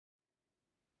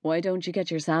"Why don't you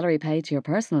get your salary paid to your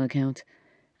personal account?"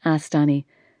 asked Annie.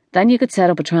 "Then you could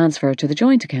set up a transfer to the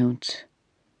joint account."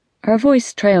 Her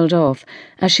voice trailed off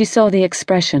as she saw the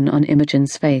expression on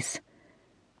Imogen's face.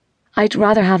 "I'd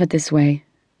rather have it this way,"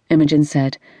 Imogen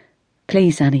said.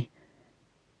 "Please, Annie."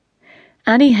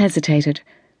 Annie hesitated,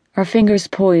 her fingers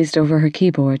poised over her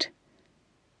keyboard.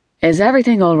 "Is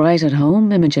everything all right at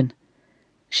home, Imogen?"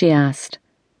 she asked.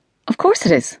 "Of course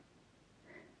it is."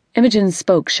 Imogen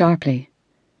spoke sharply.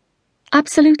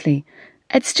 "Absolutely.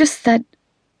 It's just that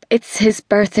it's his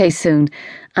birthday soon,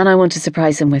 and I want to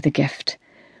surprise him with a gift.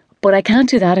 But I can't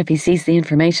do that if he sees the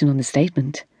information on the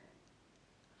statement."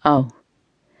 "Oh."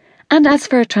 "And as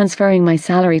for transferring my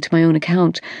salary to my own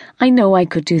account, I know I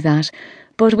could do that,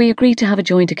 but we agreed to have a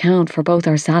joint account for both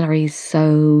our salaries,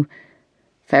 so—"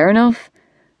 "Fair enough,"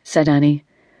 said Annie.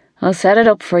 "I'll set it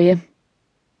up for you."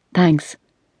 "Thanks,"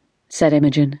 said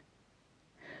Imogen.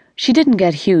 She didn't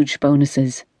get huge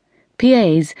bonuses.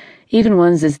 PAs, even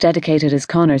ones as dedicated as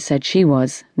Connor said she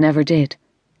was, never did.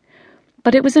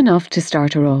 But it was enough to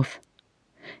start her off.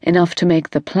 Enough to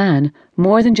make the plan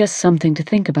more than just something to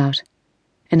think about.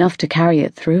 Enough to carry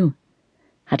it through.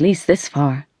 At least this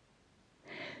far.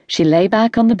 She lay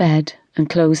back on the bed and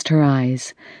closed her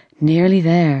eyes. "Nearly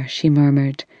there," she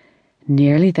murmured.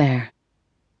 "Nearly there."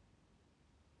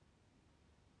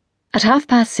 At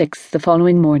 6:30 the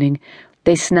following morning,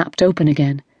 they snapped open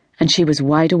again, and she was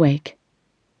wide awake.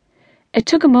 It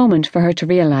took a moment for her to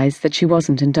realise that she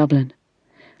wasn't in Dublin,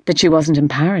 that she wasn't in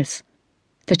Paris,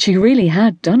 that she really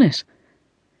had done it.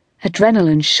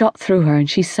 Adrenaline shot through her and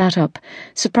she sat up,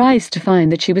 surprised to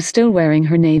find that she was still wearing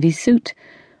her navy suit.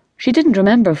 She didn't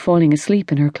remember falling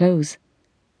asleep in her clothes.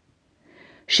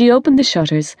 She opened the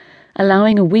shutters,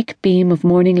 allowing a weak beam of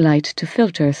morning light to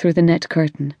filter through the net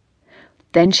curtain.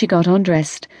 Then she got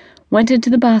undressed, went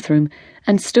into the bathroom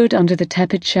and stood under the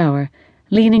tepid shower,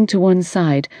 leaning to one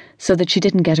side so that she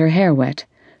didn't get her hair wet,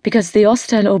 because the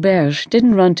Hostel Auberge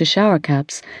didn't run to shower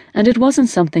caps and it wasn't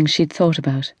something she'd thought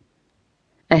about.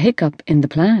 A hiccup in the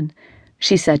plan,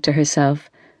 she said to herself,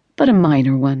 but a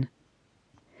minor one.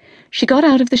 She got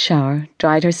out of the shower,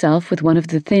 dried herself with one of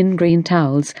the thin green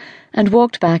towels, and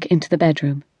walked back into the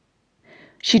bedroom.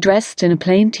 She dressed in a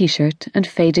plain t-shirt and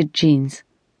faded jeans.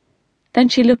 Then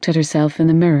she looked at herself in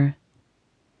the mirror.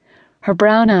 Her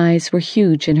brown eyes were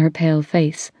huge in her pale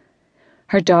face.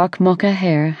 Her dark mocha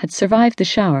hair had survived the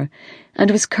shower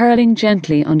and was curling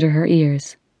gently under her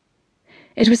ears.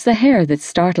 It was the hair that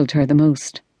startled her the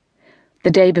most.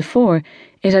 The day before,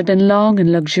 it had been long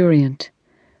and luxuriant,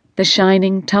 the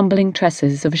shining, tumbling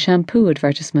tresses of a shampoo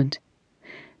advertisement.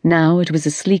 Now it was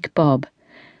a sleek bob,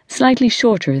 slightly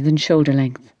shorter than shoulder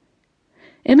length.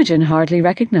 Imogen hardly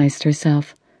recognised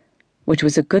herself, which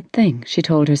was a good thing, she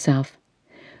told herself.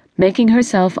 Making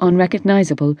herself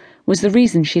unrecognisable was the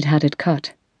reason she'd had it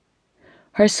cut.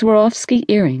 Her Swarovski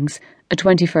earrings, a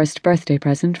 21st birthday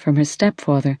present from her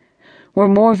stepfather, were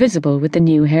more visible with the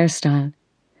new hairstyle.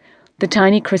 The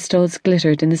tiny crystals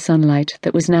glittered in the sunlight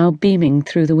that was now beaming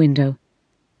through the window.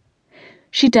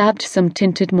 She dabbed some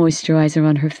tinted moisturiser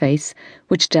on her face,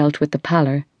 which dealt with the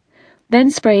pallor, then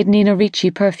sprayed Nina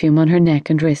Ricci perfume on her neck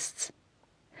and wrists.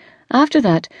 After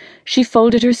that, she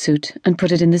folded her suit and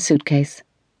put it in the suitcase.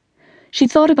 She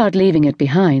thought about leaving it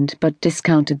behind, but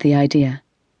discounted the idea.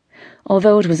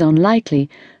 Although it was unlikely,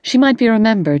 she might be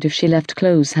remembered if she left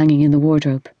clothes hanging in the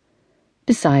wardrobe.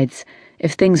 Besides,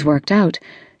 if things worked out,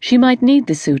 she might need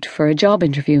the suit for a job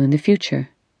interview in the future.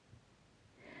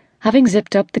 Having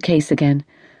zipped up the case again,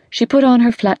 she put on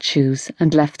her flat shoes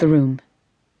and left the room.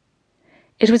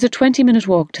 It was a 20-minute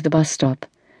walk to the bus stop,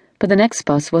 but the next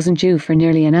bus wasn't due for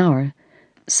nearly an hour,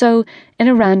 so, in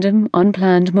a random,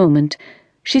 unplanned moment,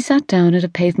 she sat down at a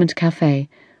pavement cafe,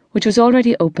 which was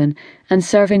already open and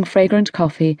serving fragrant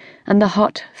coffee and the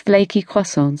hot, flaky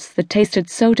croissants that tasted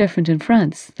so different in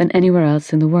France than anywhere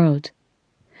else in the world.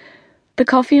 The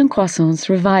coffee and croissants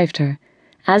revived her,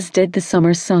 as did the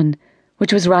summer sun,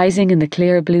 which was rising in the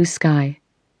clear blue sky.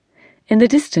 In the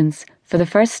distance, for the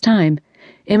first time,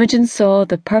 Imogen saw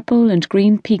the purple and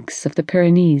green peaks of the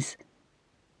Pyrenees.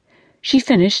 She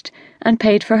finished and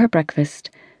paid for her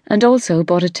breakfast, and also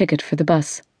bought a ticket for the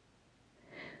bus.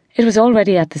 It was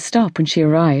already at the stop when she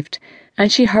arrived,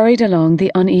 and she hurried along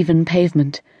the uneven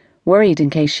pavement, worried in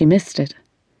case she missed it.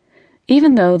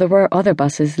 Even though there were other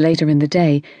buses later in the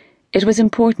day, it was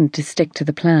important to stick to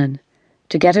the plan,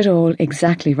 to get it all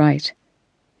exactly right.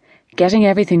 Getting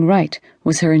everything right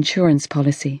was her insurance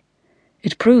policy.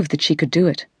 It proved that she could do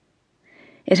it.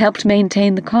 It helped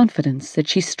maintain the confidence that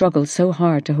she struggled so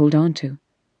hard to hold on to.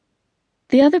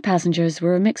 The other passengers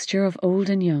were a mixture of old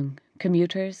and young,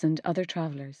 commuters and other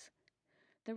travellers.